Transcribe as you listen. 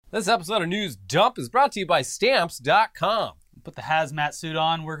This episode of News Dump is brought to you by Stamps.com. Put the hazmat suit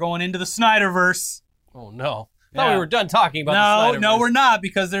on. We're going into the Snyderverse. Oh, no. I thought we were done talking about the Snyderverse. No, we're not,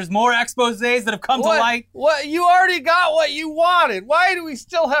 because there's more exposés that have come to light. What? You already got what you wanted. Why do we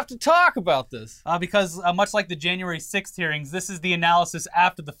still have to talk about this? Because much like the January 6th hearings, this is the analysis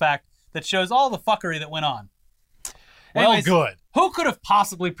after the fact that shows all the fuckery that went on. Anyways, well, good. Who could have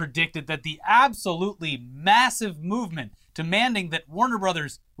possibly predicted that the absolutely massive movement demanding that Warner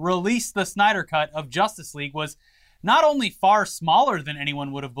Brothers release the Snyder Cut of Justice League was not only far smaller than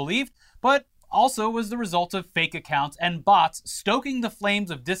anyone would have believed, but also was the result of fake accounts and bots stoking the flames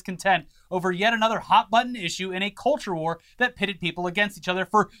of discontent over yet another hot-button issue in a culture war that pitted people against each other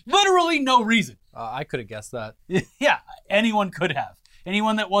for literally no reason. I could have guessed that. Yeah, anyone could have.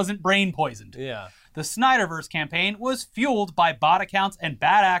 Anyone that wasn't brain poisoned. Yeah. The Snyderverse campaign was fueled by bot accounts and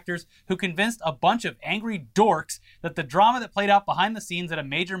bad actors who convinced a bunch of angry dorks that the drama that played out behind the scenes at a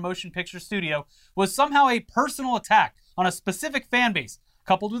major motion picture studio was somehow a personal attack on a specific fan base,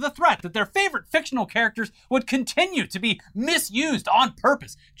 coupled with a threat that their favorite fictional characters would continue to be misused on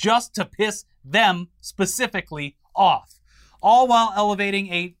purpose just to piss them specifically off. All while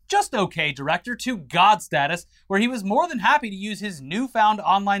elevating a just okay director to God status, where he was more than happy to use his newfound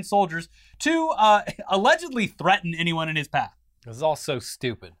online soldiers to allegedly threaten anyone in his path. It was all so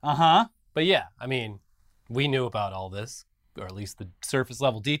stupid. Uh-huh. But yeah, I mean, we knew about all this, or at least the surface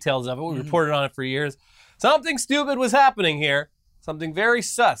level details of it. We reported on it for years. Something stupid was happening here. Something very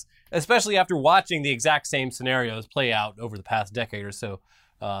sus, especially after watching the exact same scenarios play out over the past decade or so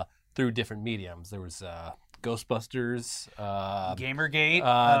through different mediums. There was Ghostbusters,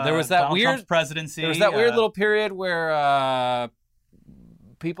 Gamergate. there was that Donald weird Trump's presidency. There was that weird little period where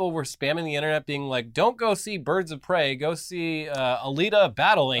people were spamming the internet, being like, "Don't go see Birds of Prey. Go see Alita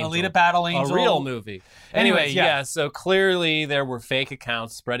Battle Angel." Alita Battle Angel, a real movie. Anyway, yeah. So clearly there were fake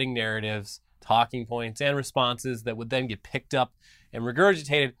accounts spreading narratives, talking points, and responses that would then get picked up and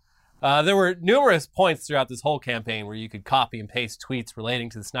regurgitated. There were numerous points throughout this whole campaign where you could copy and paste tweets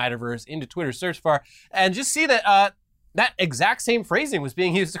relating to the Snyderverse into Twitter search bar and just see that that exact same phrasing was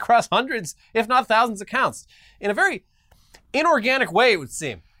being used across hundreds, if not thousands, of accounts in a very inorganic way, it would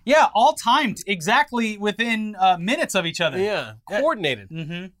seem. Yeah, all timed exactly within minutes of each other. Yeah, coordinated.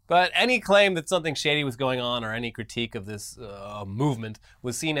 Mm-hmm. But any claim that something shady was going on or any critique of this movement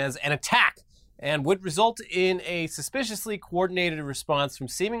was seen as an attack and would result in a suspiciously coordinated response from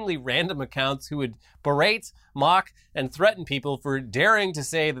seemingly random accounts who would berate, mock, and threaten people for daring to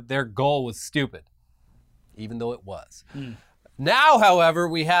say that their goal was stupid, even though it was. Now, however,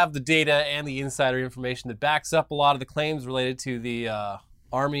 we have the data and the insider information that backs up a lot of the claims related to the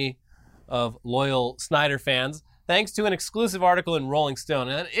army of loyal Snyder fans, thanks to an exclusive article in Rolling Stone.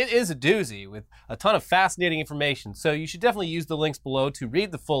 And it is a doozy with a ton of fascinating information. So you should definitely use the links below to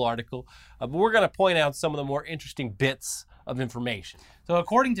read the full article. But we're going to point out some of the more interesting bits of information. So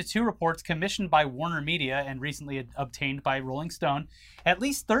according to two reports commissioned by Warner Media and recently obtained by Rolling Stone, at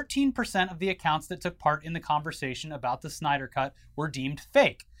least 13% of the accounts that took part in the conversation about the Snyder Cut were deemed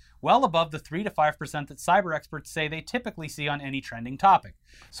fake, well above the 3 to 5% that cyber experts say they typically see on any trending topic.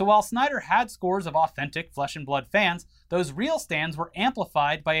 So while Snyder had scores of authentic flesh and blood fans, those real stands were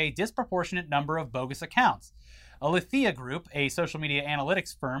amplified by a disproportionate number of bogus accounts. Alethea Group, a social media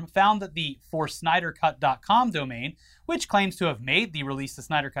analytics firm, found that the forsnydercut.com domain, which claims to have made the Release the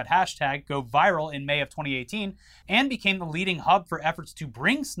Snyder Cut hashtag go viral in May of 2018 and became the leading hub for efforts to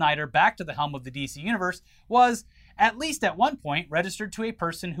bring Snyder back to the helm of the DC Universe, was, at least at one point, registered to a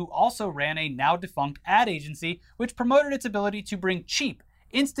person who also ran a now-defunct ad agency which promoted its ability to bring cheap,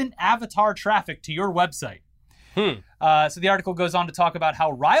 instant avatar traffic to your website. So the article goes on to talk about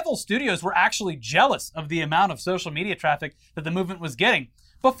how rival studios were actually jealous of the amount of social media traffic that the movement was getting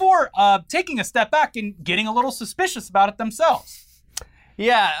before taking a step back and getting a little suspicious about it themselves.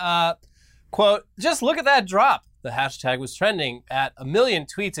 Yeah, quote, "Just look at that drop. The hashtag was trending at 1 million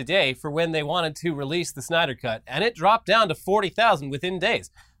tweets a day for when they wanted to release the Snyder Cut, and it dropped down to 40,000 within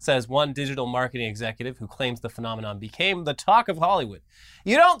days," says one digital marketing executive who claims the phenomenon became the talk of Hollywood.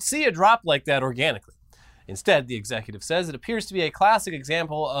 You don't see a drop like that organically. Instead, the executive says it appears to be a classic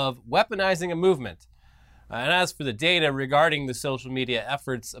example of weaponizing a movement. And as for the data regarding the social media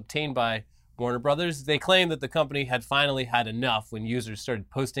efforts obtained by Warner Brothers, they claim that the company had finally had enough when users started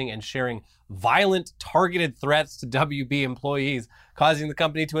posting and sharing violent, targeted threats to WB employees, causing the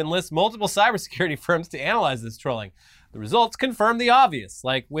company to enlist multiple cybersecurity firms to analyze this trolling. The results confirm the obvious.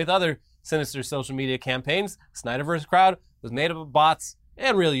 Like with other sinister social media campaigns, Snyderverse crowd was made up of bots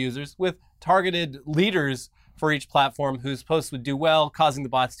and real users with targeted leaders for each platform whose posts would do well, causing the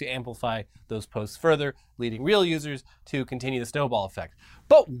bots to amplify those posts further, leading real users to continue the snowball effect.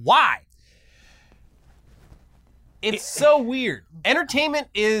 But why? It's so weird. Entertainment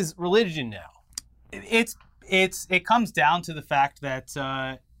is religion now. It comes down to the fact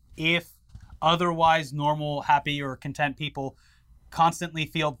that if otherwise normal, happy, or content people constantly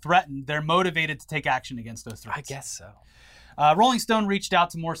feel threatened, they're motivated to take action against those threats. I guess so. Rolling Stone reached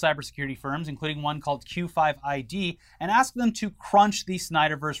out to more cybersecurity firms, including one called Q5ID, and asked them to crunch the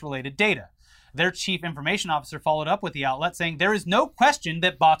Snyderverse-related data. Their chief information officer followed up with the outlet, saying there is no question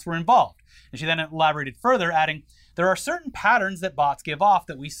that bots were involved. And she then elaborated further, adding, there are certain patterns that bots give off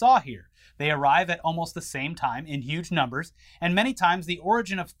that we saw here. They arrive at almost the same time in huge numbers, and many times the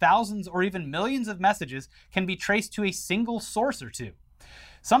origin of thousands or even millions of messages can be traced to a single source or two.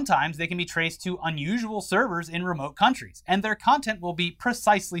 Sometimes they can be traced to unusual servers in remote countries, and their content will be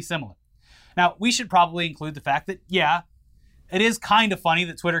precisely similar. Now, we should probably include the fact that, yeah, it is kind of funny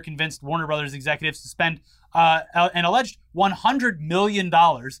that Twitter convinced Warner Brothers executives to spend an alleged $100 million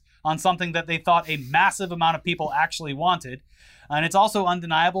on something that they thought a massive amount of people actually wanted. And it's also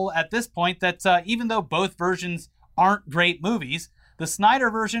undeniable at this point that even though both versions aren't great movies, the Snyder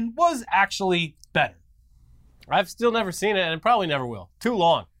version was actually better. I've still never seen it, and probably never will. Too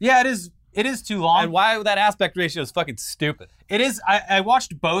long. Yeah, it is too long. And why that aspect ratio is fucking stupid. It is. I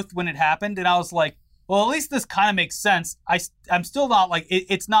watched both when it happened, and I was like, well, at least this kind of makes sense. I'm still not like,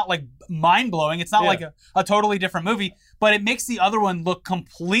 it's not like mind-blowing. It's not like a totally different movie, but it makes the other one look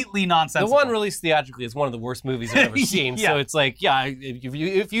completely nonsensical. The one released theatrically is one of the worst movies I've ever seen. Yeah. So it's like, yeah,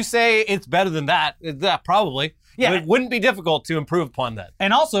 if you say it's better than that, probably. Yeah. It wouldn't be difficult to improve upon that.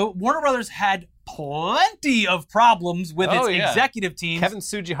 And also, Warner Brothers had plenty of problems with its executive teams. Kevin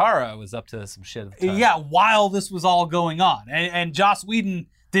Tsujihara was up to some shit at the time. Yeah, while this was all going on. And Joss Whedon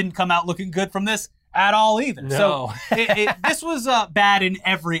didn't come out looking good from this at all either. No. So this was bad in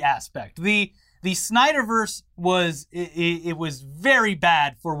every aspect. The Snyderverse was it was very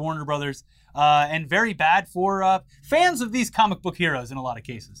bad for Warner Brothers and very bad for fans of these comic book heroes in a lot of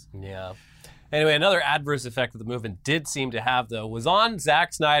cases. Yeah. Anyway, another adverse effect that the movement did seem to have, though, was on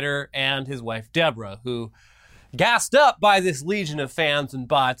Zack Snyder and his wife, Deborah, who, gassed up by this legion of fans and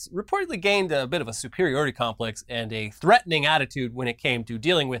bots, reportedly gained a bit of a superiority complex and a threatening attitude when it came to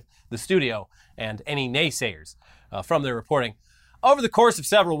dealing with the studio and any naysayers from their reporting. Over the course of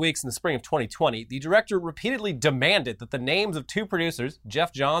several weeks in the spring of 2020, the director repeatedly demanded that the names of two producers,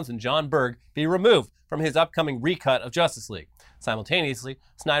 Jeff Johns and John Berg, be removed from his upcoming recut of Justice League. Simultaneously,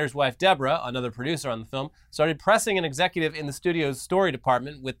 Snyder's wife Deborah, another producer on the film, started pressing an executive in the studio's story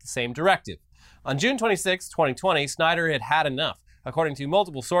department with the same directive. On June 26, 2020, Snyder had had enough. According to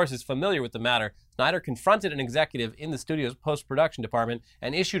multiple sources familiar with the matter, Snyder confronted an executive in the studio's post-production department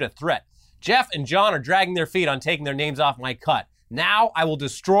and issued a threat. Jeff and John are dragging their feet on taking their names off my cut. Now I will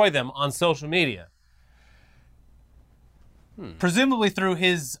destroy them on social media. Presumably through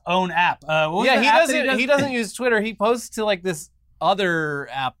his own app. He doesn't use Twitter. He posts to like this other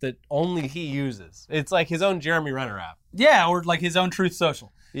app that only he uses. It's like his own Jeremy Renner app. Yeah, or like his own Truth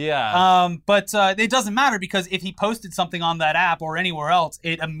Social. Yeah. But it doesn't matter because if he posted something on that app or anywhere else,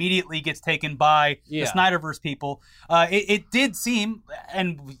 it immediately gets taken by the Snyderverse people. It did seem,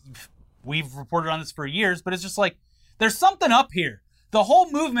 and we've reported on this for years, but it's just like, there's something up here. The whole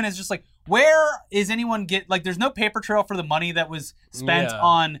movement is just like, where is anyone there's no paper trail for the money that was spent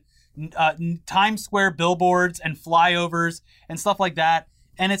on Times Square billboards and flyovers and stuff like that.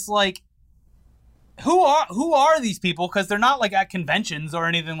 And it's like, who are these people? Because they're not like at conventions or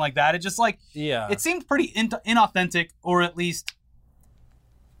anything like that. It's just like, it seems pretty inauthentic, or at least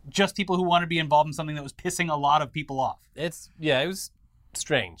just people who want to be involved in something that was pissing a lot of people off. It was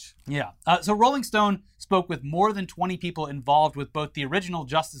strange. Yeah. So Rolling Stone spoke with more than 20 people involved with both the original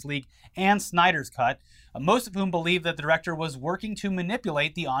Justice League and Snyder's cut, most of whom believe that the director was working to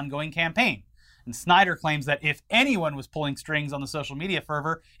manipulate the ongoing campaign. And Snyder claims that if anyone was pulling strings on the social media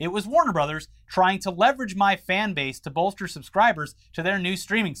fervor, it was Warner Brothers trying to leverage my fan base to bolster subscribers to their new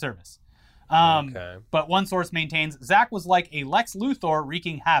streaming service. But one source maintains Zack was like a Lex Luthor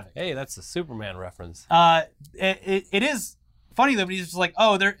wreaking havoc. Hey, that's a Superman reference. It is funny though, but he's just like,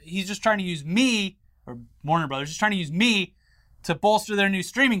 he's just trying to use me, or Warner Brothers, just trying to use me to bolster their new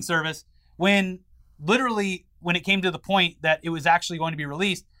streaming service, when literally, when it came to the point that it was actually going to be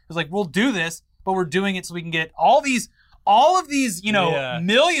released, it was like, we'll do this, but we're doing it so we can get all of these,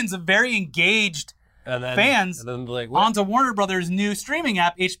 millions of very engaged fans onto Warner Brothers' new streaming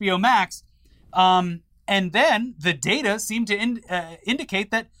app, HBO Max. And then the data seemed to indicate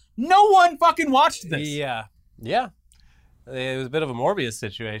that no one fucking watched this. Yeah. It was a bit of a Morbius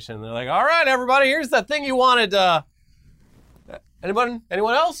situation. They're like, all right, everybody, here's that thing you wanted. Anyone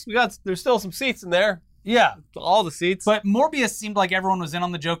else? There's still some seats in there. Yeah. All the seats. But Morbius seemed like everyone was in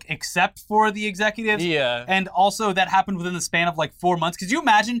on the joke except for the executives. Yeah. And also that happened within the span of like 4 months. Could you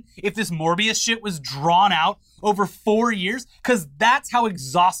imagine if this Morbius shit was drawn out over 4 years? Because that's how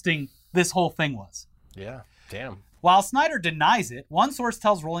exhausting this whole thing was. Yeah. Damn. While Snyder denies it, one source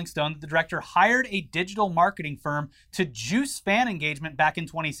tells Rolling Stone that the director hired a digital marketing firm to juice fan engagement back in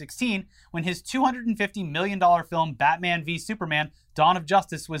 2016 when his $250 million film Batman v Superman: Dawn of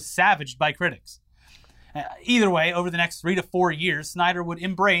Justice was savaged by critics. Either way, over the next 3 to 4 years, Snyder would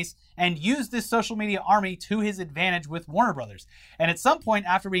embrace and use this social media army to his advantage with Warner Brothers. And at some point,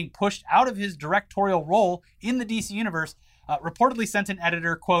 after being pushed out of his directorial role in the DC Universe, reportedly sent an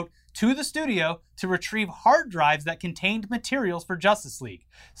editor, quote, to the studio to retrieve hard drives that contained materials for Justice League.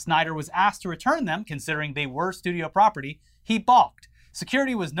 Snyder was asked to return them, considering they were studio property. He balked.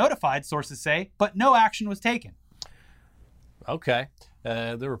 Security was notified, sources say, but no action was taken. Okay.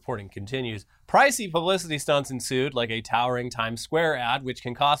 The reporting continues. Pricey publicity stunts ensued, like a towering Times Square ad, which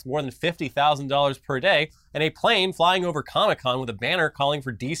can cost more than $50,000 per day, and a plane flying over Comic-Con with a banner calling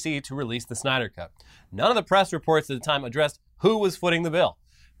for DC to release the Snyder Cut. None of the press reports at the time addressed who was footing the bill.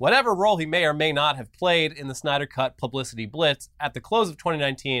 Whatever role he may or may not have played in the Snyder Cut publicity blitz, at the close of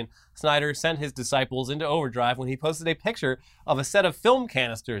 2019, Snyder sent his disciples into overdrive when he posted a picture of a set of film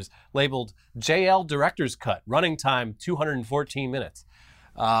canisters labeled JL Director's Cut, running time 214 minutes.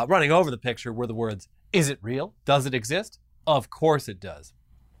 Running over the picture were the words, "Is it real? Does it exist? Of course it does."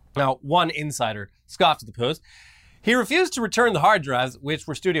 Now, one insider scoffed at the post. He refused to return the hard drives, which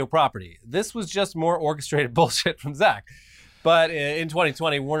were studio property. This was just more orchestrated bullshit from Zack. But in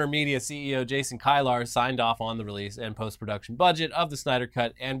 2020, Warner Media CEO Jason Kilar signed off on the release and post-production budget of the Snyder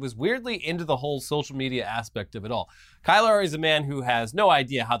Cut and was weirdly into the whole social media aspect of it all. Kilar is a man who has no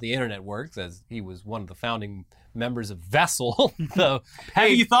idea how the internet works, as he was one of the founding members of Vessel. Have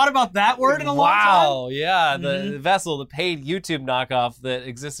you thought about that word in a long time? Wow, yeah. The Vessel, the paid YouTube knockoff that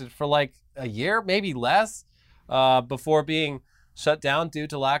existed for like a year, maybe less, before being shut down due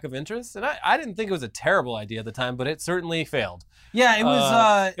to lack of interest. And I didn't think it was a terrible idea at the time, but it certainly failed. Yeah, it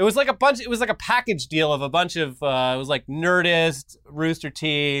was it was like a package deal of a bunch of it was like Nerdist, Rooster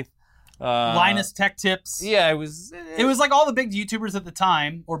Teeth, Linus Tech Tips. Yeah, it was like all the big YouTubers at the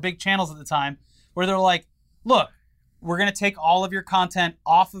time, or big channels at the time, where they're like, look, we're going to take all of your content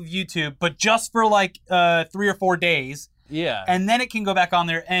off of YouTube, but just for like 3 or 4 days. Yeah. And then it can go back on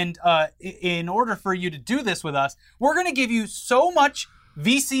there. And in order for you to do this with us, we're going to give you so much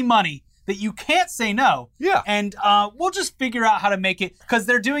VC money that you can't say no. Yeah. And we'll just figure out how to make it. Because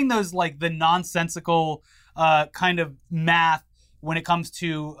they're doing those like the nonsensical kind of math when it comes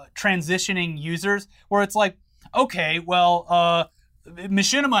to transitioning users, where it's like, okay, well,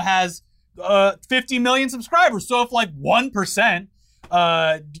 Machinima has 50 million subscribers. So if like 1%,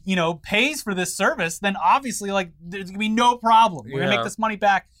 pays for this service, then obviously like there's gonna be no problem. We're gonna make this money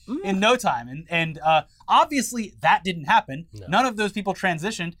back in no time. And obviously that didn't happen. No. None of those people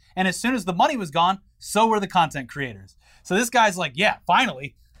transitioned. And as soon as the money was gone, so were the content creators. So this guy's like, yeah,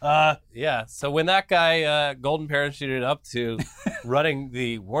 finally. Yeah. So when that guy golden parachuted up to running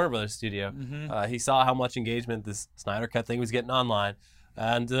the Warner Brothers studio, he saw how much engagement this Snyder Cut thing was getting online.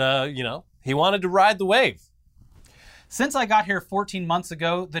 And, he wanted to ride the wave. Since I got here 14 months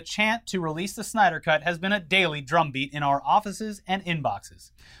ago, the chant to release the Snyder Cut has been a daily drumbeat in our offices and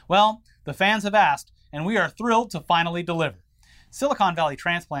inboxes. Well, the fans have asked, and we are thrilled to finally deliver. Silicon Valley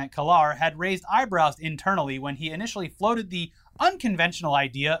transplant Kilar had raised eyebrows internally when he initially floated the unconventional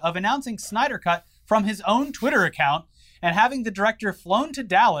idea of announcing Snyder Cut from his own Twitter account and having the director flown to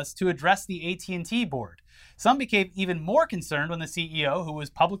Dallas to address the AT&T board. Some became even more concerned when the CEO, who was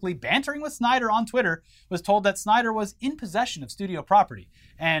publicly bantering with Snyder on Twitter, was told that Snyder was in possession of studio property.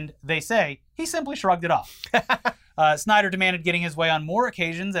 And they say he simply shrugged it off. Snyder demanded getting his way on more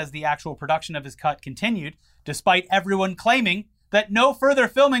occasions as the actual production of his cut continued, despite everyone claiming that no further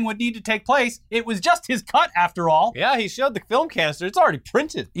filming would need to take place. It was just his cut, after all. Yeah, he showed the film canister. It's already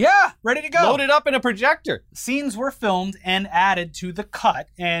printed. Yeah, ready to go. Loaded up in a projector. Scenes were filmed and added to the cut,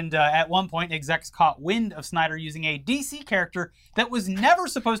 and at one point, execs caught wind of Snyder using a DC character that was never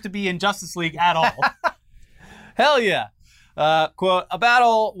supposed to be in Justice League at all. Hell yeah. Quote, a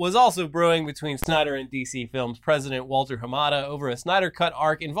battle was also brewing between Snyder and DC Films president Walter Hamada over a Snyder Cut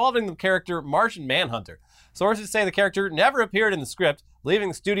arc involving the character Martian Manhunter. Sources say the character never appeared in the script, leaving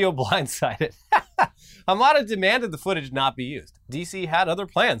the studio blindsided. Hamada demanded the footage not be used. DC had other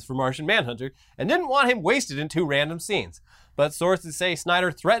plans for Martian Manhunter and didn't want him wasted in 2 random scenes. But sources say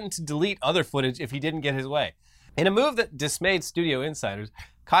Snyder threatened to delete other footage if he didn't get his way. In a move that dismayed studio insiders,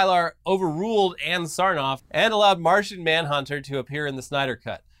 Kylar overruled Ann Sarnoff and allowed Martian Manhunter to appear in the Snyder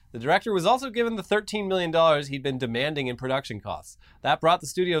Cut. The director was also given the $13 million he'd been demanding in production costs. That brought the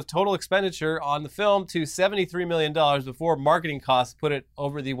studio's total expenditure on the film to $73 million before marketing costs put it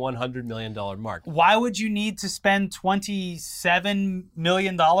over the $100 million mark. Why would you need to spend $27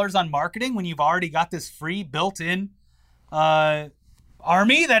 million on marketing when you've already got this free built-in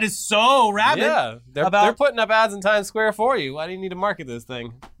army that is so rabid? Yeah, they're putting up ads in Times Square for you. Why do you need to market this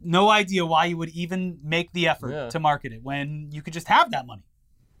thing? No idea why you would even make the effort to market it when you could just have that money.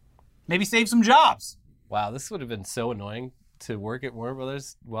 Maybe save some jobs. Wow, this would have been so annoying to work at Warner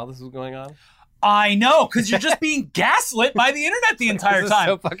Brothers while this was going on. I know, because you're just being gaslit by the internet the entire time. This is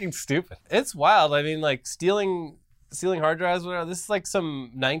so fucking stupid. It's wild. I mean, like, stealing hard drives, whatever. This is like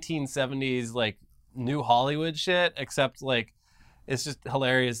some 1970s, like, new Hollywood shit, except, like, it's just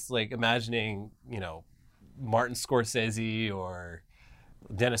hilarious, like, imagining, you know, Martin Scorsese or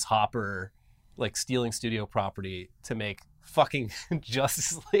Dennis Hopper, like, stealing studio property to make fucking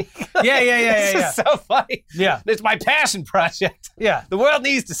Justice League. Yeah. It's so funny. Yeah. It's my passion project. Yeah. The world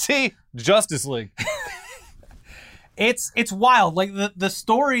needs to see Justice League. It's wild. Like, the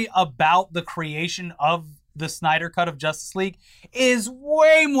story about the creation of the Snyder Cut of Justice League is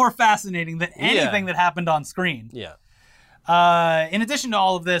way more fascinating than anything that happened on screen. Yeah. In addition to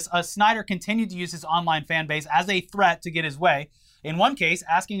all of this, Snyder continued to use his online fan base as a threat to get his way. In one case,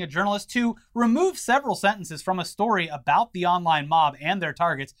 asking a journalist to remove several sentences from a story about the online mob and their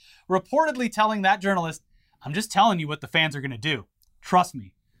targets, reportedly telling that journalist, "I'm just telling you what the fans are going to do. Trust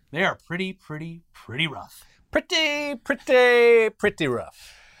me, they are pretty rough." Pretty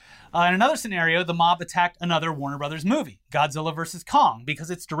rough. In another scenario, the mob attacked another Warner Brothers movie, Godzilla vs. Kong,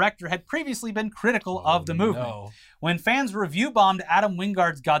 because its director had previously been critical of the movement. No. When fans review-bombed Adam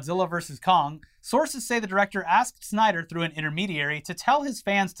Wingard's Godzilla vs. Kong, sources say the director asked Snyder through an intermediary to tell his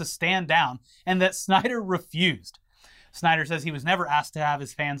fans to stand down, and that Snyder refused. Snyder says he was never asked to have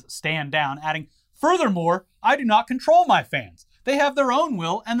his fans stand down, adding, "Furthermore, I do not control my fans. They have their own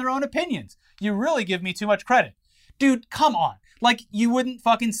will and their own opinions. You really give me too much credit." Dude, come on. Like, you wouldn't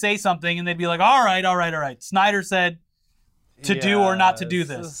fucking say something and they'd be like, all right. Snyder said to do or not to do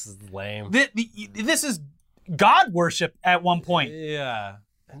this. This is lame. This is God worship at one point. Yeah.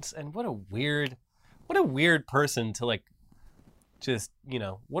 And what a weird person to, like, just, you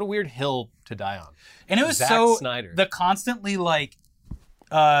know, what a weird hill to die on. And it was Zack Snyder. The constantly, like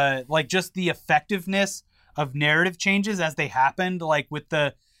just the effectiveness of narrative changes as they happened, like with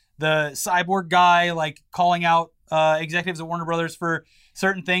the Cyborg guy, like, calling out executives at Warner Brothers for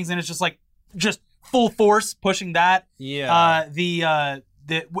certain things, and it's just full force pushing that. Yeah. The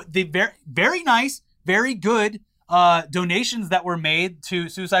very nice, very good donations that were made to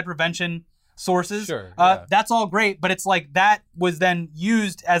suicide prevention sources. Sure. That's all great, but it's like that was then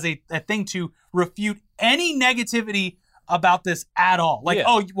used as a thing to refute any negativity about this at all. Like,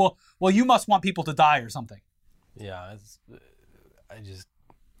 well, you must want people to die or something. Yeah.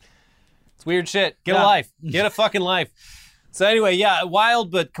 It's weird shit. Get a life. Get a fucking life. So anyway, yeah,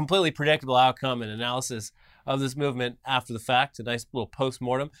 wild but completely predictable outcome and analysis of this movement after the fact. A nice little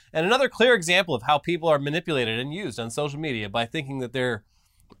post-mortem. And another clear example of how people are manipulated and used on social media by thinking that they're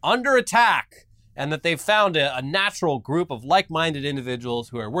under attack and that they've found a natural group of like-minded individuals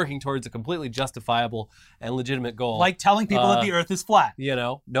who are working towards a completely justifiable and legitimate goal. Like telling people that the earth is flat. You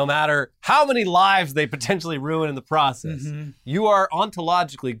know, no matter how many lives they potentially ruin in the process, you are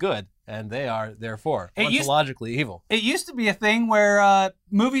ontologically good. And they are, therefore, ontologically evil. It used to be a thing where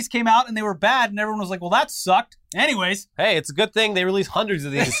movies came out and they were bad, and everyone was like, well, that sucked. Anyways. Hey, it's a good thing they release hundreds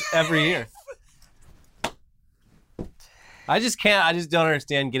of these every year. I just don't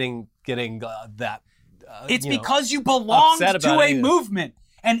understand getting that. It's because you belonged to a movement.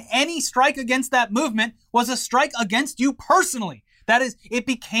 And any strike against that movement was a strike against you personally. That is, it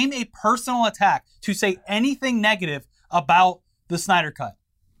became a personal attack to say anything negative about the Snyder Cut.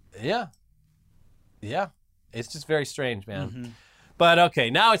 Yeah. It's just very strange, man. But okay,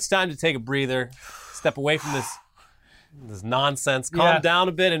 now it's time to take a breather, step away from this nonsense, calm down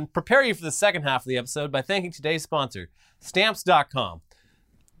a bit, and prepare you for the second half of the episode by thanking today's sponsor, Stamps.com.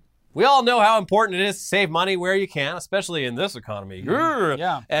 We all know how important it is to save money where you can, especially in this economy.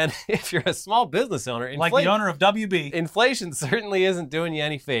 Yeah. And if you're a small business owner, like the owner of WB, inflation certainly isn't doing you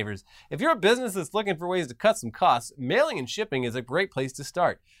any favors. If you're a business that's looking for ways to cut some costs, mailing and shipping is a great place to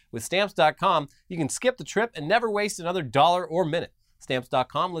start. With Stamps.com, you can skip the trip and never waste another dollar or minute.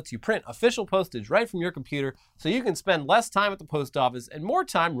 Stamps.com lets you print official postage right from your computer so you can spend less time at the post office and more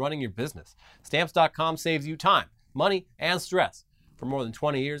time running your business. Stamps.com saves you time, money, and stress. For more than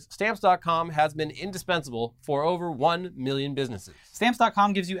 20 years, Stamps.com has been indispensable for over 1 million businesses.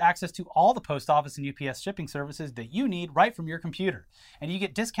 Stamps.com gives you access to all the post office and UPS shipping services that you need right from your computer. And you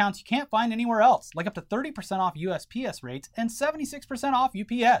get discounts you can't find anywhere else, like up to 30% off USPS rates and 76% off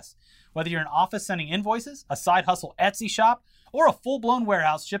UPS. Whether you're an office sending invoices, a side hustle Etsy shop, or a full-blown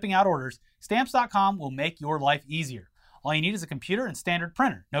warehouse shipping out orders, Stamps.com will make your life easier. All you need is a computer and standard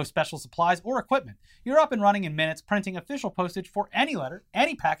printer. No special supplies or equipment. You're up and running in minutes, printing official postage for any letter,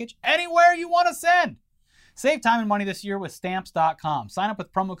 any package, anywhere you want to send. Save time and money this year with Stamps.com. Sign up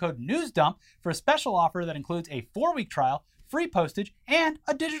with promo code NEWSDUMP for a special offer that includes a 4-week trial, free postage, and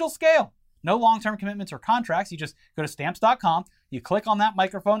a digital scale. No long-term commitments or contracts. You just go to Stamps.com, you click on that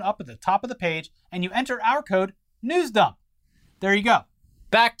microphone up at the top of the page, and you enter our code NEWSDUMP. There you go.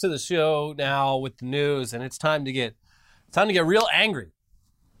 Back to the show now with the news, and it's time to get real angry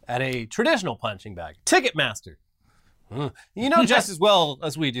at a traditional punching bag, Ticketmaster. You know just as well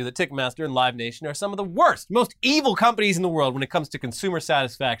as we do that Ticketmaster and Live Nation are some of the worst, most evil companies in the world when it comes to consumer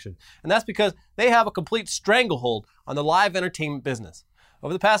satisfaction. And that's because they have a complete stranglehold on the live entertainment business.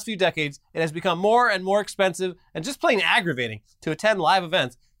 Over the past few decades, it has become more and more expensive and just plain aggravating to attend live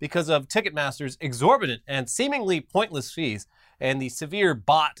events because of Ticketmaster's exorbitant and seemingly pointless fees and the severe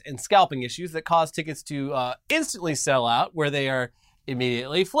bot and scalping issues that cause tickets to instantly sell out, where they are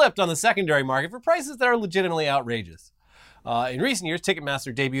immediately flipped on the secondary market for prices that are legitimately outrageous. In recent years,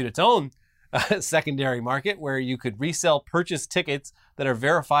 Ticketmaster debuted its own secondary market where you could resell purchased tickets that are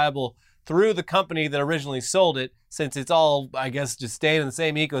verifiable through the company that originally sold it, since it's all, I guess, just staying in the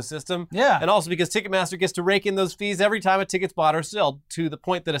same ecosystem. Yeah. And also because Ticketmaster gets to rake in those fees every time a ticket's bought or sold, to the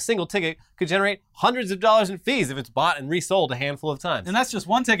point that a single ticket could generate hundreds of dollars in fees if it's bought and resold a handful of times. And that's just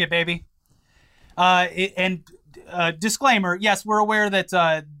one ticket, baby. Disclaimer, yes, we're aware that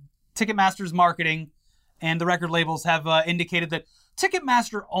Ticketmaster's marketing and the record labels have indicated that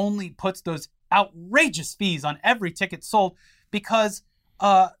Ticketmaster only puts those outrageous fees on every ticket sold because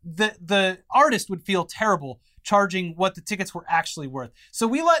the artist would feel terrible charging what the tickets were actually worth. So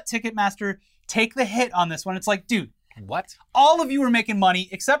we let Ticketmaster take the hit on this one. It's like, dude, what? All of you are making money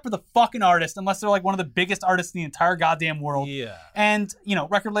except for the fucking artist, unless they're like one of the biggest artists in the entire goddamn world. Yeah. And, you know,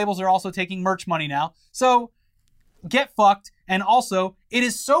 record labels are also taking merch money now. So get fucked. And also, it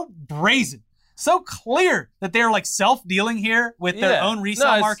is so brazen, so clear that they're like self-dealing here with their own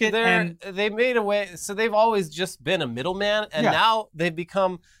resale market. And they made a way, so they've always just been a middleman, and now they've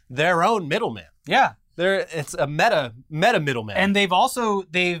become their own middleman. Yeah. It's a meta middleman. And they've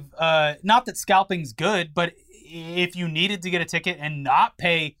not that scalping's good, but if you needed to get a ticket and not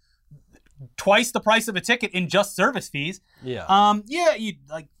pay twice the price of a ticket in just service fees, you'd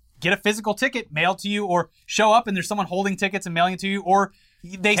like get a physical ticket mailed to you, or show up and there's someone holding tickets and mailing it to you, or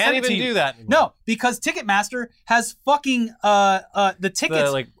they can't send it to even you. do that anymore. No, because Ticketmaster has fucking the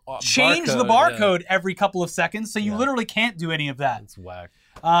tickets change the barcode every couple of seconds, so you literally can't do any of that. It's whack.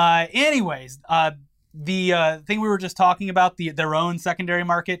 Anyways, the thing we were just talking about, their own secondary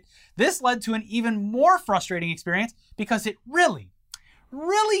market, this led to an even more frustrating experience because it really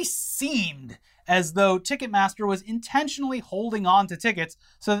seemed as though Ticketmaster was intentionally holding on to tickets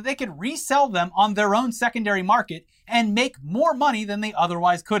so that they could resell them on their own secondary market and make more money than they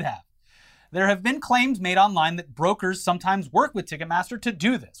otherwise could have. There have been claims made online that brokers sometimes work with Ticketmaster to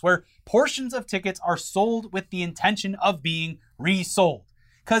do this, where portions of tickets are sold with the intention of being resold.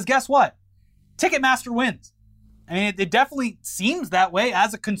 Because guess what? Ticketmaster wins. I mean, it definitely seems that way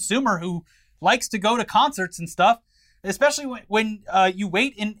as a consumer who likes to go to concerts and stuff, especially when you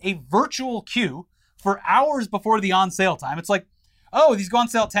wait in a virtual queue for hours before the on-sale time. It's like, oh, these go on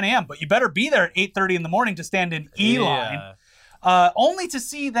sale at 10 a.m., but you better be there at 8:30 in the morning to stand in E-line. Only to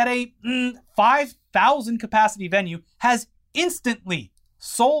see that a 5,000 capacity venue has instantly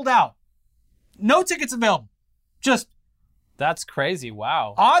sold out. No tickets available. Just... That's crazy.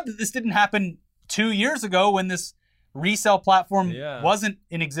 Wow. Odd that this didn't happen 2 years ago when this resale platform wasn't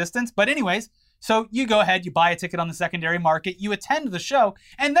in existence. But anyways, so you go ahead, you buy a ticket on the secondary market, you attend the show,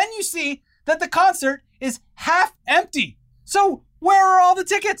 and then you see that the concert is half empty. So where are all the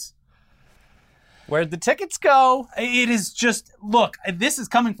tickets? Where'd the tickets go? It is just, look, this is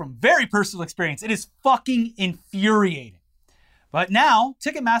coming from very personal experience. It is fucking infuriating. But now,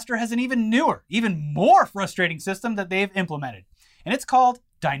 Ticketmaster has an even newer, even more frustrating system that they've implemented. And it's called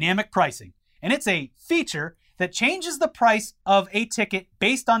dynamic pricing. And it's a feature that changes the price of a ticket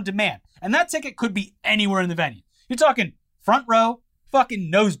based on demand. And that ticket could be anywhere in the venue. You're talking front row,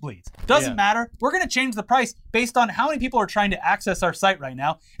 fucking nosebleeds. Doesn't matter. We're going to change the price based on how many people are trying to access our site right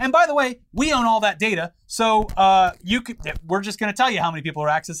now. And by the way, we own all that data. So we're just going to tell you how many people are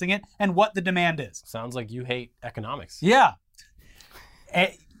accessing it and what the demand is. Sounds like you hate economics. Yeah.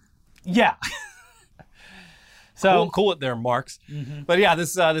 Yeah. So cool it there, Marks. But yeah,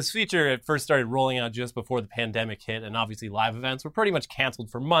 this feature it first started rolling out just before the pandemic hit, and obviously live events were pretty much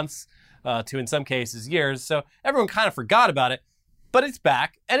canceled for months, to in some cases years. So everyone kind of forgot about it. But it's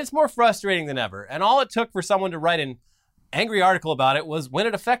back, and it's more frustrating than ever. And all it took for someone to write an angry article about it was when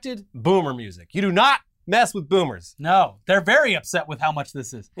it affected boomer music. You do not mess with boomers. No, they're very upset with how much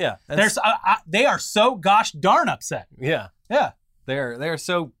this is. Yeah, They are so gosh darn upset. Yeah, Yeah. they're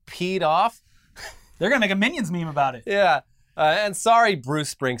so peed off. They're going to make a Minions meme about it. Yeah. And sorry,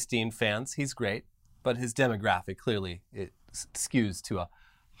 Bruce Springsteen fans. He's great. But his demographic clearly it skews to a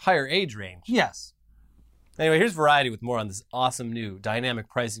higher age range. Yes. Anyway, here's Variety with more on this awesome new dynamic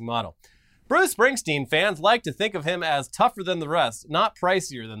pricing model. Bruce Springsteen fans like to think of him as tougher than the rest, not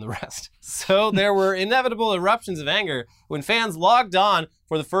pricier than the rest. So there were inevitable eruptions of anger when fans logged on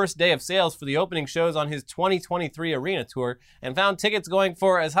for the first day of sales for the opening shows on his 2023 arena tour and found tickets going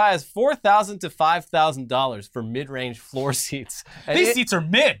for as high as $4,000 to $5,000 for mid-range floor seats. And These seats are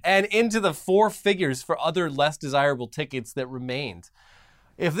mid. and into the four figures for other less desirable tickets that remained.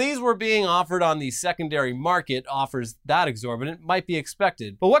 If these were being offered on the secondary market, offers that exorbitant might be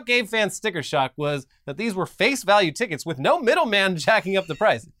expected. But what gave fans sticker shock was that these were face value tickets with no middleman jacking up the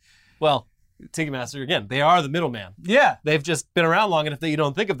price. Well, Ticketmaster, again, they are the middleman. Yeah. They've just been around long enough that you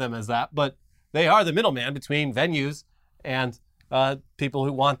don't think of them as that, but they are the middleman between venues and people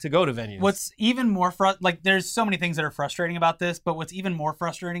who want to go to venues. What's even more there's so many things that are frustrating about this, but what's even more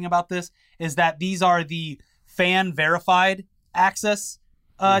frustrating about this is that these are the fan verified access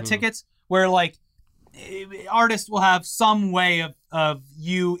tickets where like artists will have some way of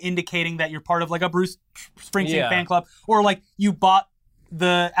you indicating that you're part of like a Bruce Springsteen fan club, or like you bought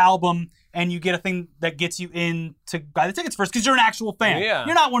the album and you get a thing that gets you in to buy the tickets first because you're an actual fan. Yeah.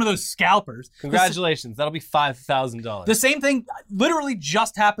 You're not one of those scalpers. Congratulations. That'll be $5,000. The same thing literally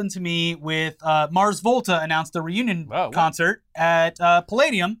just happened to me with Mars Volta announced a reunion concert at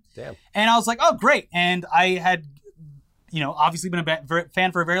Palladium. Damn. And I was like, oh, great. And I had, obviously been a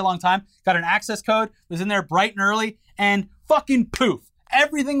fan for a very long time. Got an access code, was in there bright and early, and fucking poof.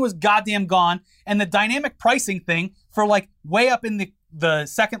 Everything was goddamn gone. And the dynamic pricing thing for like way up in the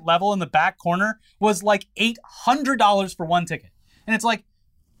second level in the back corner was like $800 for one ticket. And it's like,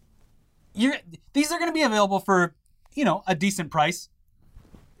 these are going to be available for, a decent price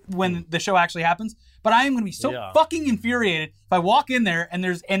when the show actually happens. But I am going to be so fucking infuriated if I walk in there and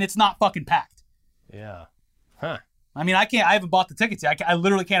it's not fucking packed. Yeah. Huh. I mean, I haven't bought the tickets yet. I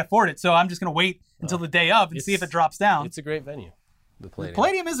literally can't afford it. So I'm just going to wait until the day of and see if it drops down. It's a great venue. The Palladium.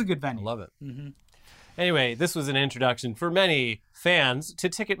 Palladium is a good venue. I love it. Mm-hmm. Anyway, this was an introduction for many fans to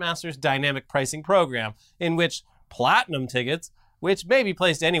Ticketmaster's dynamic pricing program, in which platinum tickets, which may be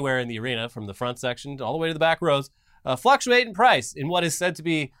placed anywhere in the arena from the front section all the way to the back rows, fluctuate in price in what is said to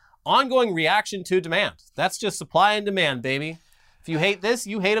be ongoing reaction to demand. That's just supply and demand, baby. If you hate this,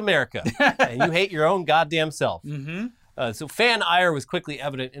 you hate America. And you hate your own goddamn self. Mm-hmm. So fan ire was quickly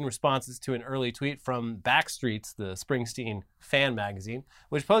evident in responses to an early tweet from Backstreets, the Springsteen fan magazine,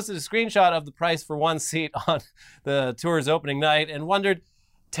 which posted a screenshot of the price for one seat on the tour's opening night and wondered,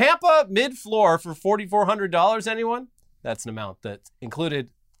 Tampa mid-floor for $4,400, anyone? That's an amount that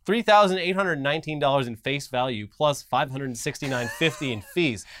included $3,819 in face value plus $569.50 in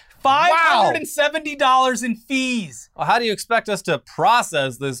fees. $570 in fees. Well, how do you expect us to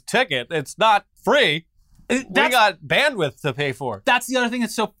process this ticket? It's not free. We got bandwidth to pay for. That's the other thing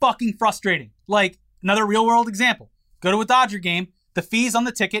that's so fucking frustrating. Like, another real world example. Go to a Dodger game, the fees on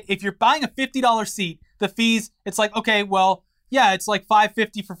the ticket, if you're buying a $50 seat, the fees, it's like, okay, well, yeah, it's like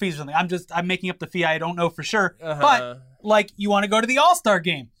 $5.50 for fees or something. I'm making up the fee, I don't know for sure. But, like, you want to go to the All-Star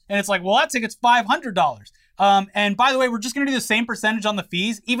game, and it's like, well, that ticket's $500. And by the way, we're just going to do the same percentage on the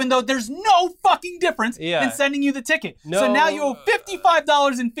fees, even though there's no fucking difference in sending you the ticket. No. So now you owe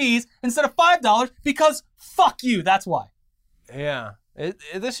 $55 in fees instead of $5 because fuck you. That's why. Yeah.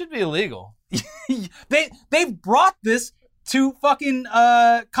 This should be illegal. They've brought this to fucking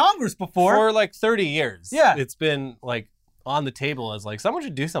Congress before. For like 30 years. Yeah. It's been like on the table as like, someone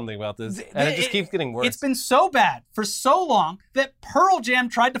should do something about this. And it just keeps getting worse. It's been so bad for so long that Pearl Jam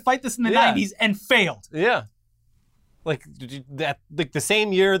tried to fight this in the 90s and failed. Yeah. Like the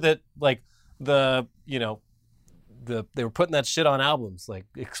same year that like they were putting that shit on albums, like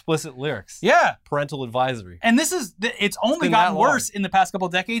explicit lyrics. Yeah. Parental advisory. And it's only gotten worse in the past couple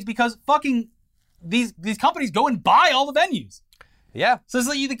of decades because fucking these companies go and buy all the venues. Yeah. So it's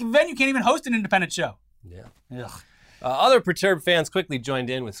like the venue can't even host an independent show. Yeah. Ugh. Other perturbed fans quickly joined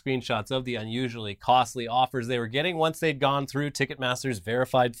in with screenshots of the unusually costly offers they were getting once they'd gone through Ticketmaster's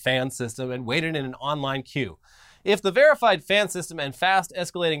verified fan system and waited in an online queue. If the verified fan system and fast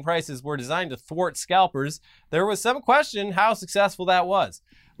escalating prices were designed to thwart scalpers, there was some question how successful that was.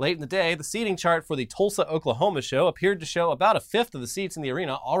 Late in the day, the seating chart for the Tulsa, Oklahoma show appeared to show about a fifth of the seats in the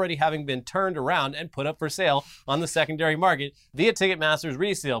arena already having been turned around and put up for sale on the secondary market via Ticketmaster's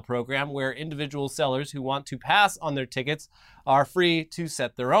resale program, where individual sellers who want to pass on their tickets are free to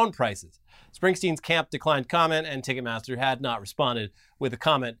set their own prices. Springsteen's camp declined comment, and Ticketmaster had not responded with a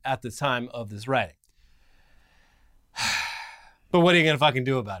comment at the time of this writing. But what are you going to fucking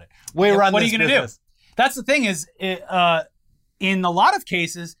do about it? What are you going to do? That's the thing is, in a lot of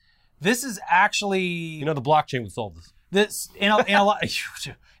cases, this is actually... the blockchain would solve this. In a lot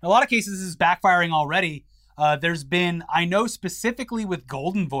of cases, this is backfiring already. There's been, I know specifically with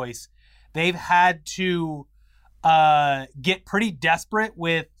Golden Voice, they've had to get pretty desperate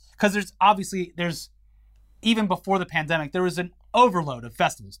with... Because there's even before the pandemic, there was an overload of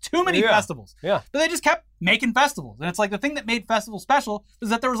festivals. Too many festivals. Yeah. But they just kept making festivals. And it's like the thing that made festivals special is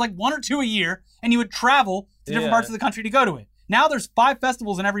that there was like 1 or 2 a year, and you would travel to different parts of the country to go to it. Now there's 5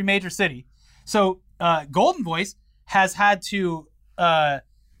 festivals in every major city. So Golden Voice has had to,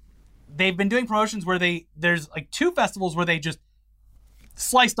 they've been doing promotions where there's like 2 festivals where they just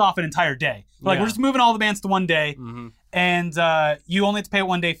sliced off an entire day. Like, we're just moving all the bands to one day, and you only have to pay a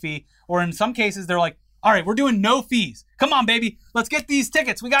 1-day fee. Or in some cases, they're like, all right, we're doing no fees. Come on, baby. Let's get these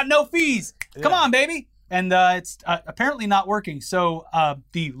tickets. We got no fees. Come on, baby. And it's apparently not working. So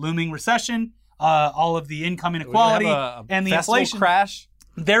the looming recession, all of the income inequality, and the inflation crash.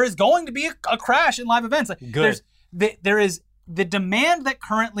 There is going to be a crash in live events. Good. There is the demand that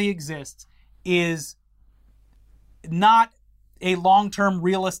currently exists is not a long-term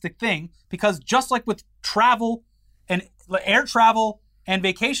realistic thing, because just like with travel and air travel and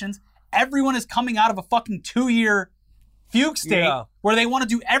vacations, everyone is coming out of a fucking 2-year fugue state where they want to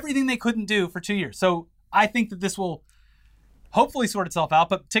do everything they couldn't do for 2 years. So I think that this will hopefully sort itself out,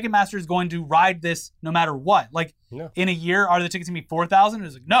 but Ticketmaster is going to ride this no matter what. Like, in a year, are the tickets going to be 4,000?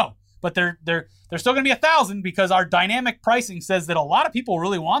 It's like, no, but they're still going to be 1,000 because our dynamic pricing says that a lot of people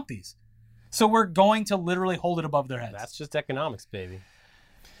really want these. So we're going to literally hold it above their heads. That's just economics, baby.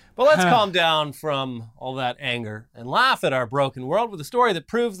 But let's calm down from all that anger and laugh at our broken world with a story that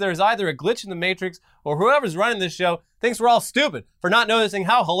proves there's either a glitch in the Matrix or whoever's running this show thinks we're all stupid for not noticing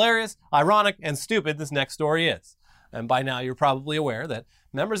how hilarious, ironic, and stupid this next story is. And by now you're probably aware that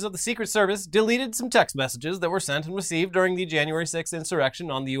members of the Secret Service deleted some text messages that were sent and received during the January 6th insurrection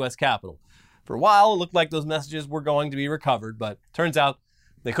on the U.S. Capitol. For a while, it looked like those messages were going to be recovered, but turns out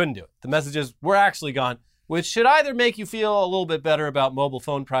they couldn't do it. The messages were actually gone, which should either make you feel a little bit better about mobile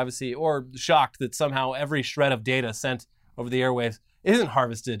phone privacy or shocked that somehow every shred of data sent over the airwaves isn't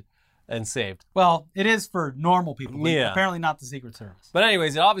harvested and saved. Well, it is for normal people, but apparently not the Secret Service. But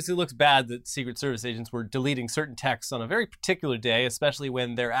anyways, it obviously looks bad that Secret Service agents were deleting certain texts on a very particular day, especially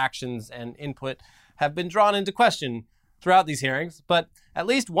when their actions and input have been drawn into question throughout these hearings. But at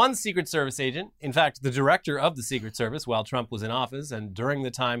least one Secret Service agent, in fact, the director of the Secret Service while Trump was in office and during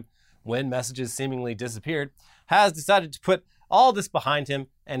the time when messages seemingly disappeared, has decided to put all this behind him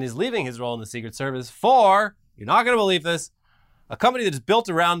and is leaving his role in the Secret Service for, you're not going to believe this, a company that is built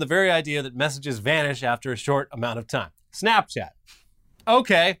around the very idea that messages vanish after a short amount of time. Snapchat.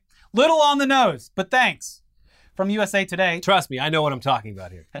 Okay. Little on the nose, but thanks. From USA Today. Trust me, I know what I'm talking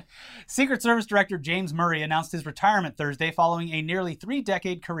about here. Secret Service Director James Murray announced his retirement Thursday following a nearly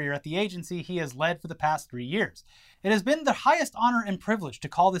 3-decade career at the agency he has led for the past 3 years. It has been the highest honor and privilege to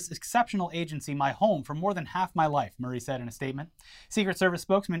call this exceptional agency my home for more than half my life, Murray said in a statement. Secret Service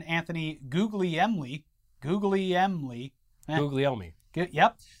spokesman Anthony Guglielmi,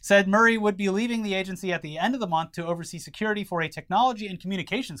 said Murray would be leaving the agency at the end of the month to oversee security for a technology and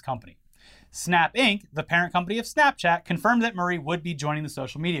communications company. Snap Inc., the parent company of Snapchat, confirmed that Murray would be joining the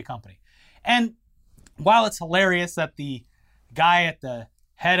social media company. And while it's hilarious that the guy at the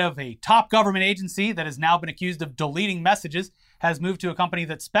head of a top government agency that has now been accused of deleting messages has moved to a company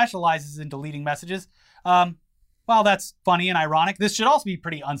that specializes in deleting messages, while that's funny and ironic, this should also be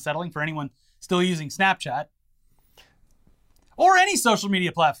pretty unsettling for anyone still using Snapchat or any social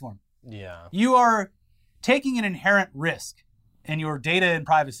media platform. Yeah. You are taking an inherent risk in your data and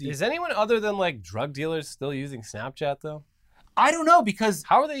privacy. Is anyone other than like drug dealers still using Snapchat though? I don't know, because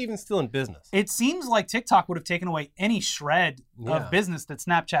how are they even still in business? It seems like TikTok would have taken away any shred of business that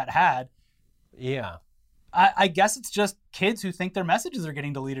Snapchat had. Yeah. I guess it's just kids who think their messages are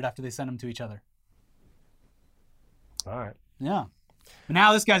getting deleted after they send them to each other. All right. Yeah. But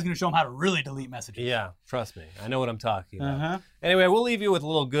now this guy's going to show them how to really delete messages. Yeah, trust me. I know what I'm talking about. Uh-huh. Anyway, we'll leave you with a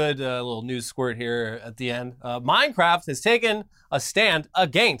little good little news squirt here at the end. Minecraft has taken a stand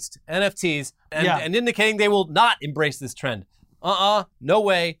against NFTs and indicating they will not embrace this trend. No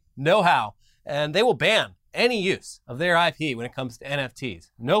way, no how. And they will ban any use of their IP when it comes to NFTs.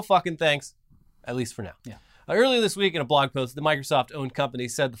 No fucking thanks, at least for now. Yeah. Earlier this week in a blog post, the Microsoft-owned company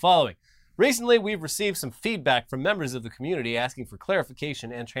said the following. Recently, we've received some feedback from members of the community asking for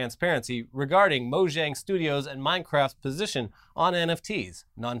clarification and transparency regarding Mojang Studios and Minecraft's position on NFTs,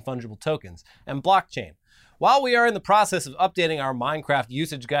 non-fungible tokens, and blockchain. While we are in the process of updating our Minecraft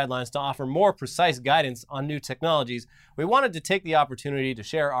usage guidelines to offer more precise guidance on new technologies, we wanted to take the opportunity to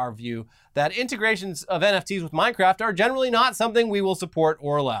share our view that integrations of NFTs with Minecraft are generally not something we will support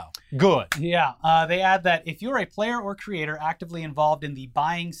or allow. Good. Yeah, they add that if you're a player or creator actively involved in the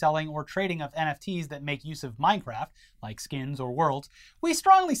buying, selling, or trading of NFTs that make use of Minecraft, like skins or worlds, we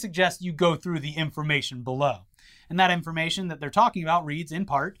strongly suggest you go through the information below. And that information that they're talking about reads, in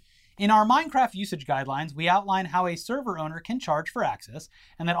part, in our Minecraft usage guidelines, we outline how a server owner can charge for access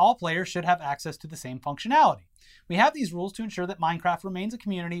and that all players should have access to the same functionality. We have these rules to ensure that Minecraft remains a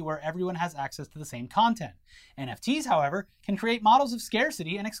community where everyone has access to the same content. NFTs, however, can create models of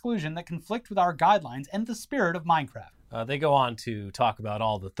scarcity and exclusion that conflict with our guidelines and the spirit of Minecraft. They go on to talk about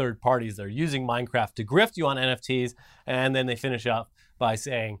all the third parties that are using Minecraft to grift you on NFTs, and then they finish up by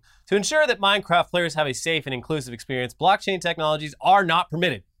saying, to ensure that Minecraft players have a safe and inclusive experience, blockchain technologies are not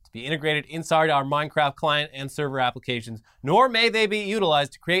permitted to be integrated inside our Minecraft client and server applications, nor may they be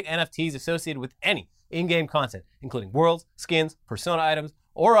utilized to create NFTs associated with any in-game content, including worlds, skins, persona items,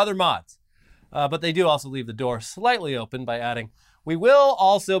 or other mods. But they do also leave the door slightly open by adding, we will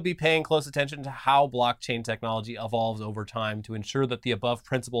also be paying close attention to how blockchain technology evolves over time to ensure that the above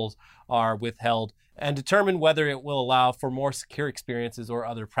principles are withheld and determine whether it will allow for more secure experiences or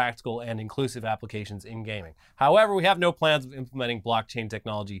other practical and inclusive applications in gaming. However, we have no plans of implementing blockchain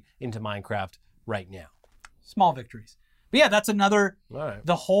technology into Minecraft right now. Small victories. But yeah, that's another, Right.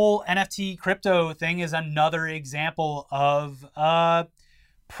 The whole NFT crypto thing is another example of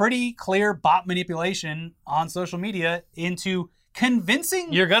pretty clear bot manipulation on social media into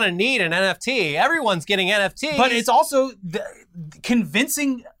convincing. You're going to need an NFT. Everyone's getting NFTs. But it's also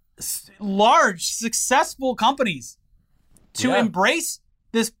convincing large, successful companies to embrace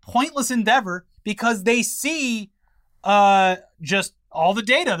this pointless endeavor because they see just all the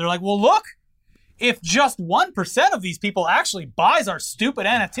data. They're like, well, look, if just 1% of these people actually buys our stupid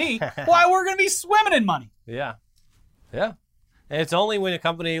NFT, why, we're going to be swimming in money. Yeah. Yeah. And it's only when a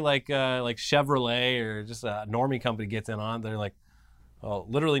company like Chevrolet or just a normie company gets in on it, they're like, well,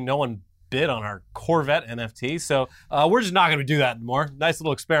 literally no one bid on our Corvette NFT, so we're just not going to do that anymore. Nice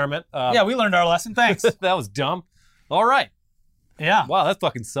little experiment. Yeah, we learned our lesson. Thanks. That was dumb. All right. Yeah. Wow, that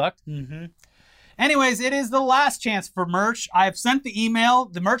fucking sucked. Mm-hmm. Anyways, it is the last chance for merch. I've sent the email.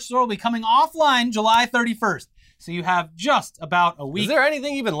 The merch store will be coming offline July 31st. So you have just about a week. Is there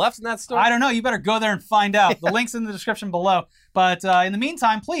anything even left in that store? I don't know. You better go there and find out. The link's in the description below. But in the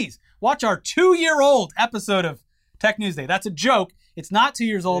meantime, please watch our 2-year-old episode of Tech News Day. That's a joke. It's not 2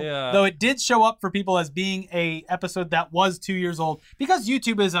 years old, though it did show up for people as being a episode that was 2 years old because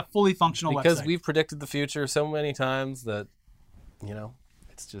YouTube is a fully functional website. Because we've predicted the future so many times that,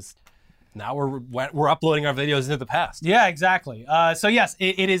 it's just... Now we're uploading our videos into the past. Yeah, exactly. So yes,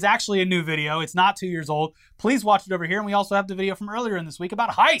 it is actually a new video. It's not 2 years old. Please watch it over here. And we also have the video from earlier in this week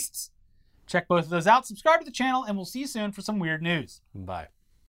about heists. Check both of those out. Subscribe to the channel, and we'll see you soon for some weird news. Bye.